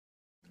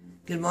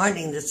Good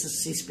morning, this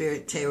is Sea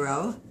Spirit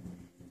Tarot,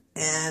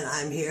 and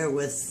I'm here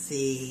with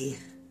the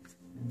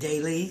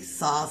daily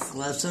thoth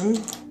lesson.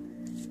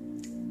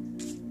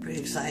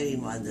 Pretty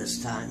exciting one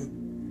this time.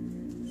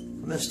 I'm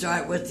going to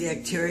start with the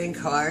Arcturian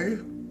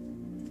card,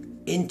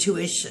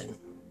 Intuition.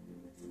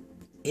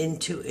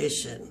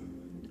 Intuition.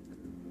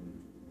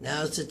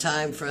 Now's the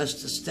time for us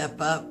to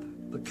step up,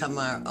 become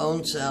our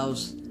own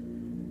selves,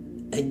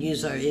 and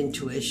use our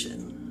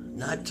intuition.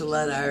 Not to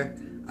let our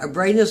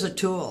brain is a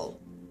tool.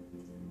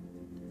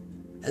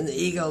 And the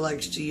ego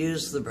likes to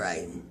use the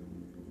brain.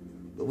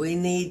 But we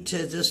need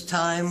to, this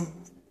time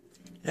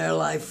in our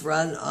life,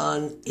 run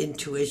on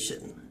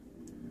intuition.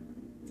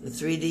 The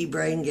 3D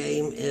brain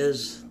game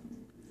is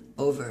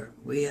over.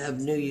 We have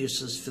new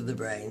uses for the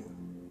brain.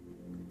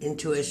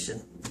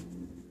 Intuition.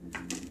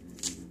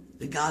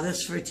 The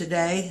goddess for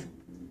today,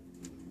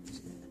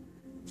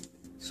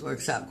 this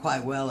works out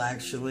quite well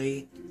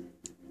actually,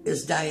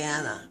 is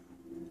Diana.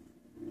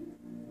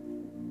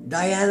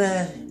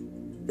 Diana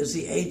is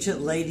the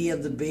ancient lady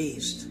of the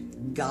beast,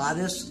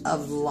 goddess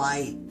of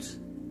light,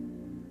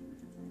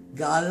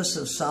 goddess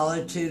of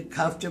solitude,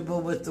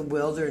 comfortable with the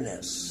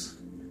wilderness,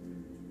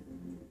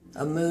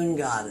 a moon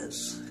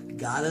goddess,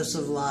 goddess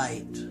of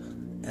light,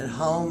 at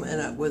home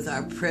and with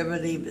our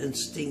primitive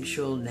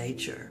instinctual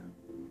nature.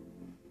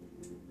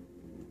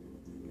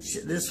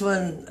 This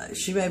one,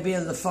 she may be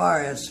in the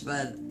forest,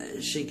 but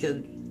she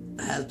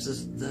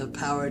has the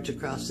power to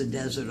cross the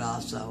desert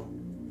also,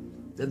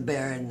 the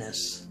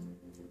barrenness.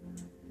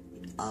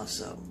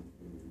 Also,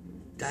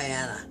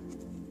 Diana.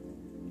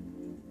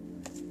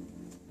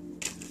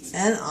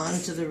 And on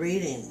to the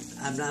reading.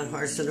 I'm not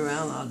horsing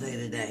around all day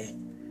today.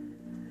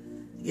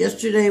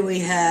 Yesterday we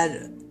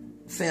had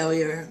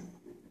failure,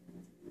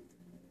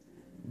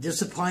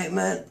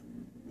 disappointment,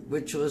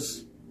 which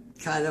was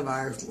kind of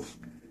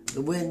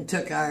the wind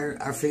took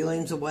our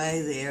feelings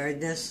away, the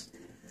aridness.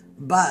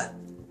 But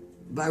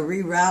by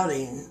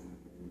rerouting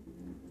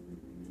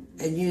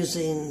and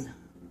using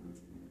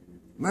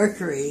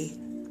Mercury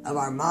of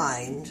our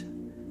mind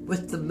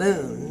with the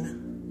moon,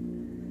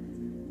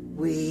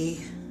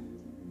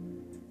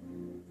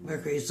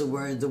 Mercury is the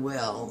word, the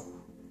will,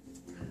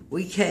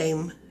 we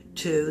came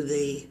to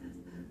the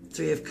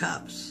Three of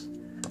Cups,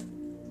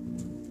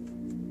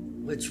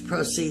 which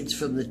proceeds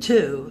from the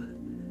two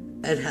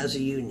and has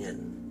a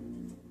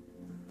union.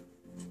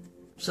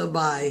 So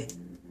by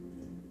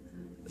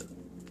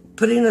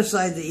putting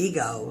aside the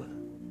ego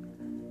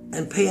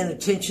and paying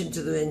attention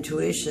to the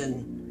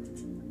intuition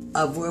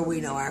of where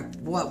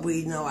what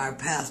we know our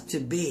path to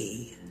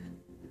be,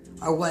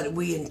 or what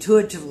we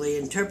intuitively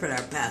interpret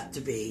our path to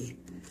be,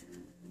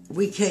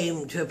 we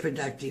came to a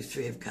productive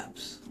Three of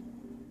Cups.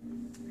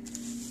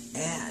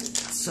 And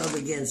so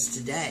begins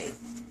today.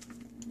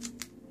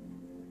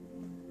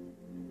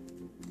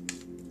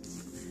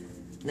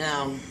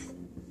 Now,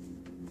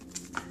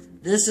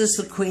 this is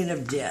the Queen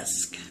of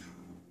Disc.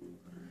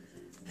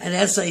 And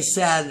as I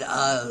said,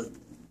 I'm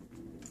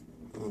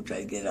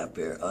trying to get up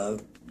here.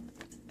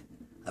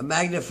 A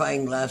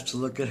magnifying glass to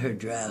look at her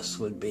dress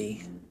would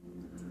be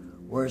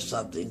worth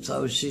something.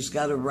 So she's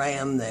got a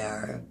ram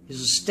there.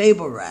 She's a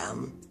stable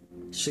ram,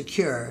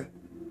 secure.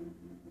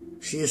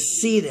 She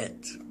is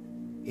seated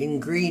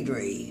in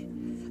greenery.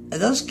 And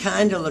those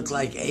kind of look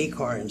like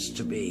acorns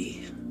to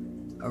me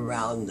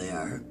around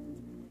there.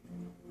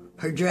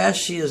 Her dress,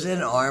 she is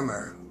in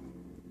armor.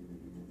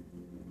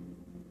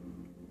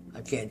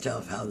 I can't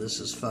tell how this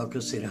is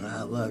focusing on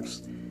how it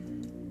looks.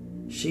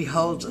 She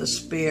holds a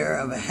spear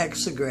of a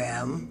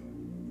hexagram.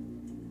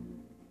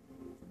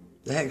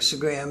 The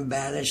hexagram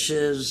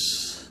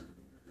banishes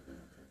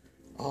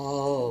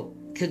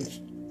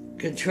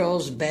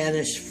controls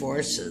banished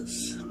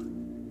forces.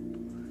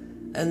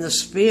 And the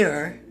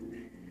spear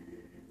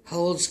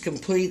holds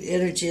complete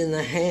energy in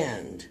the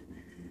hand.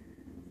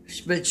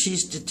 But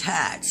she's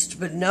detached.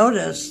 But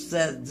notice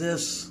that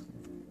this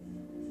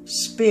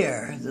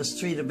spear, this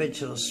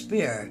three-dimensional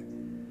spear,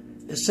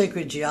 is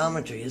sacred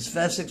geometry. It's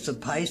Vesics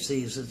of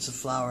Pisces. It's the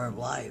flower of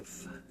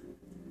life.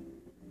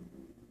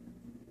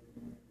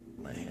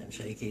 My hand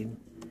shaking.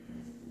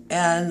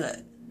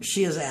 And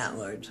she is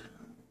antlered.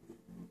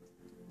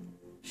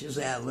 She's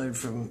antlered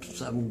from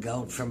some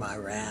goat from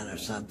Iran or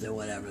something,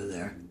 whatever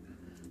their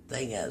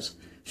thing is.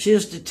 She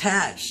is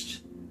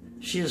detached.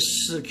 She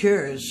is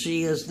secure.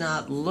 She is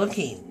not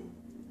looking.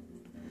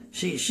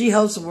 She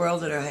holds the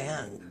world in her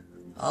hand,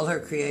 all her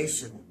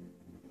creation,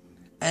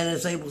 and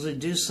is able to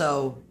do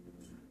so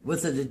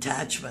with a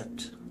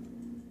detachment,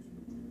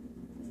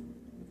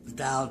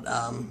 without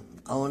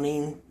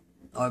owning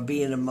or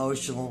being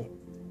emotionally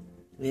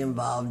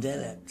involved in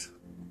it.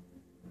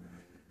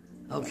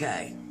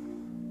 Okay.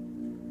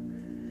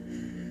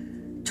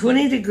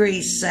 20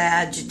 degrees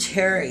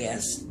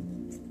Sagittarius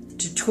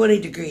to 20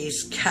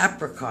 degrees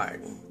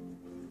Capricorn.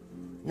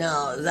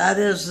 Now, that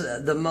is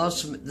the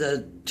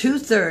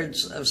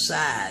 2/3 of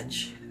Sag,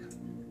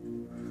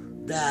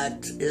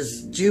 that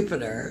is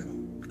Jupiter,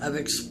 of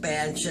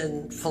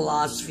expansion,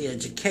 philosophy,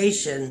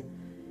 education,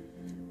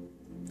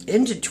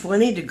 into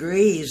 20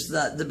 degrees,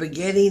 the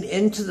beginning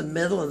into the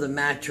middle of the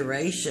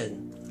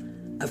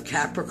maturation of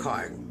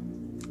Capricorn.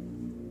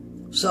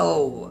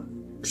 So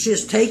she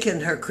has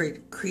taken her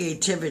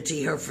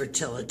creativity, her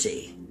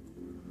fertility,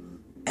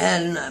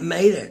 and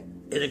made it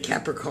in a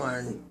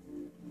Capricorn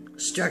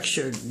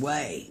structured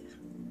way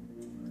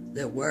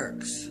that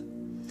works.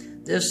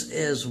 This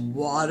is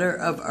water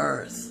of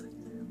earth.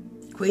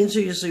 Queens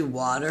are usually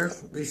water,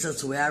 at least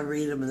that's the way I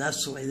read them, and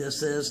that's the way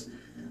this is.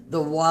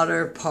 The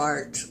water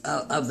part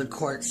of the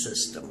court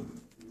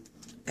system.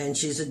 And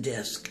she's a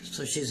disc,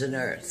 so she's an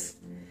earth.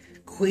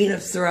 Queen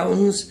of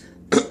thrones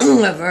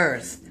of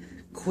earth.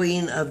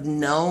 Queen of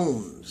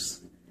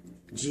gnomes.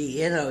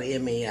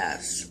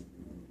 Gnomes.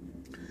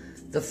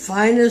 The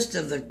finest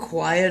of the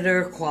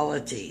quieter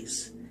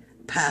qualities.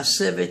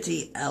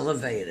 Passivity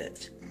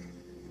elevated.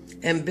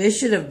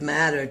 Ambition of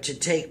matter to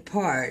take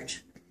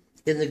part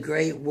in the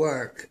great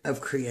work of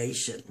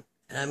creation.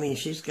 I mean,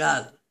 she's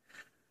got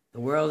the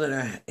world in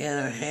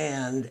her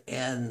hand,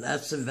 and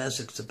that's the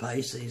Vesics of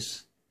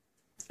Pisces.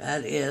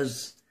 That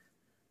is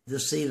the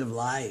seed of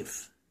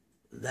life.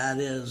 That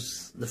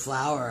is the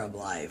flower of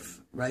life,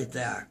 right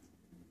there.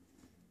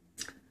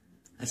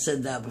 I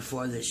said that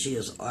before, that she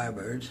is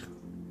armored.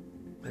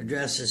 Her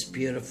dress is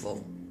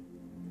beautiful.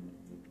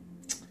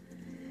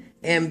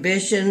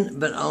 Ambition,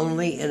 but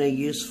only in a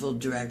useful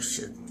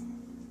direction.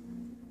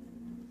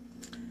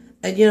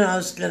 And you know, I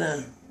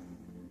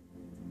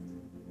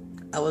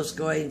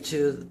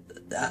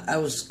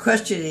was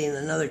questioning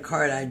another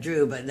card I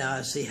drew, but now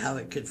I see how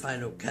it could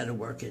kind of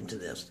work into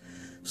this.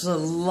 It's a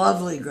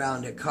lovely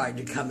grounded card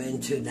to come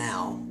into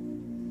now,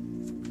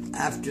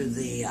 after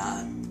the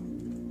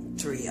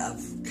Three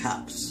of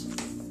Cups.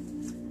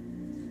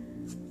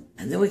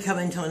 And then we come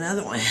into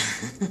another one.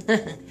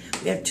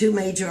 We have two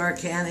major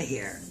arcana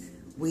here.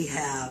 We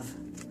have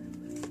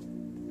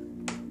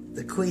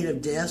the Queen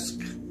of Disc,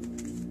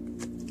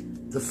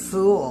 the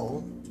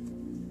Fool,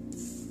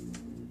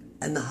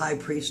 and the High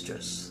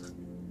Priestess.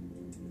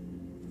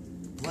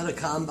 What a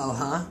combo,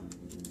 huh?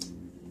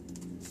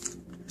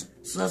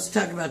 So let's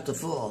talk about the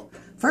Fool.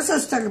 First,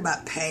 let's talk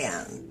about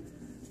Pan.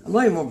 I'm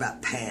learning more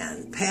about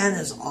Pan. Pan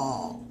is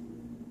all.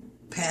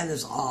 Pan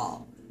is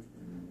all.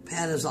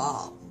 Pan is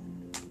all.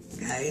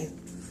 Okay?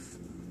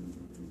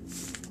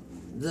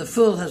 The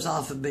Fool has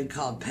often been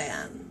called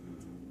Pan.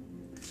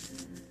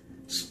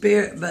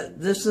 Spirit, but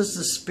this is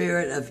the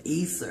spirit of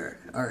ether,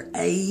 or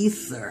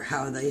aether,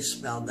 how they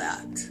spell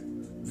that.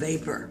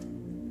 Vapor.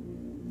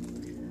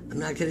 I'm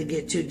not going to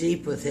get too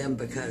deep with him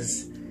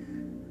because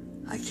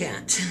I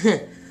can't.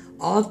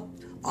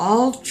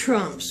 all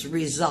trumps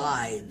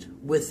reside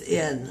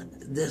within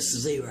this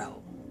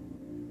zero.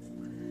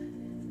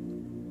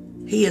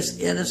 He is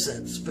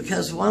innocence,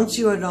 because once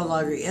you are no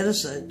longer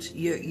innocent,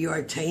 you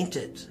are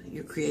tainted.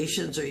 Your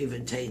creations are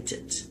even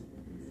tainted.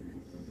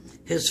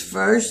 His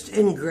first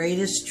and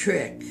greatest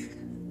trick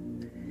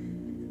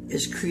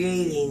is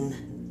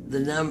creating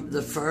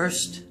the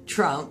first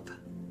trump,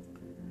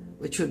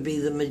 which would be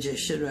the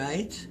magician,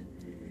 right?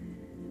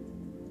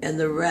 And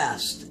the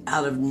rest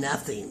out of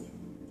nothing.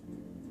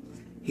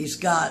 He's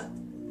got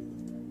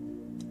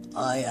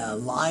a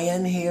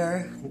lion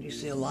here. Do you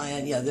see a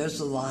lion? Yeah, there's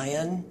a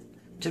lion.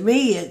 To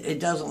me, it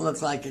doesn't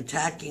look like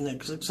attacking.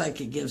 It looks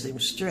like it gives him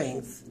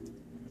strength.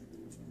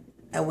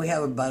 And we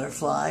have a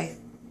butterfly.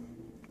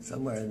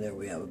 Somewhere in there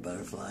we have a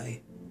butterfly.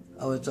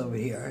 Oh, it's over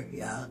here,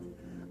 yeah.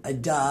 A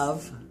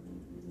dove.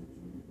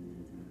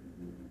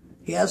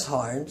 He has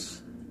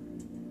horns.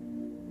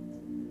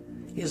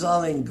 He's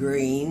all in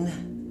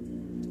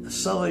green. A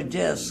solar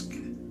disc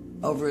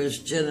over his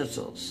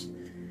genitals.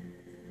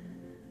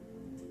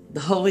 The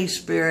Holy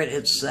Spirit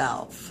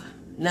itself.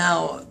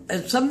 Now,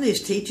 in some of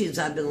these teachings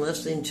I've been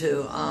listening to,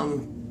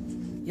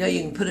 you know,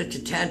 you can put it to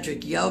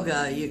tantric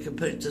yoga, you can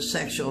put it to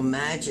sexual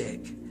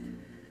magic,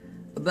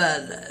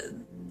 but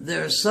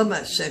there's so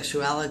much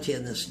sexuality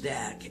in this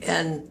deck,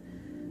 and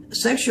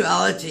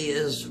sexuality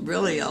is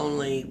really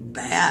only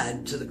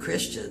bad to the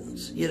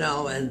Christians, you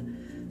know,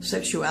 and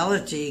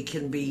sexuality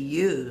can be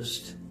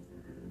used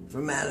for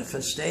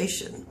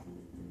manifestation.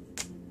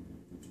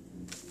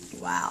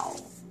 Wow.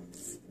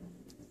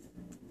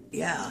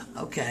 Yeah,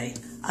 okay.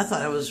 I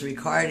thought I was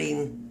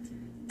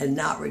recording and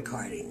not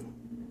recording.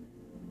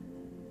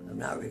 I'm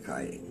not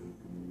recording.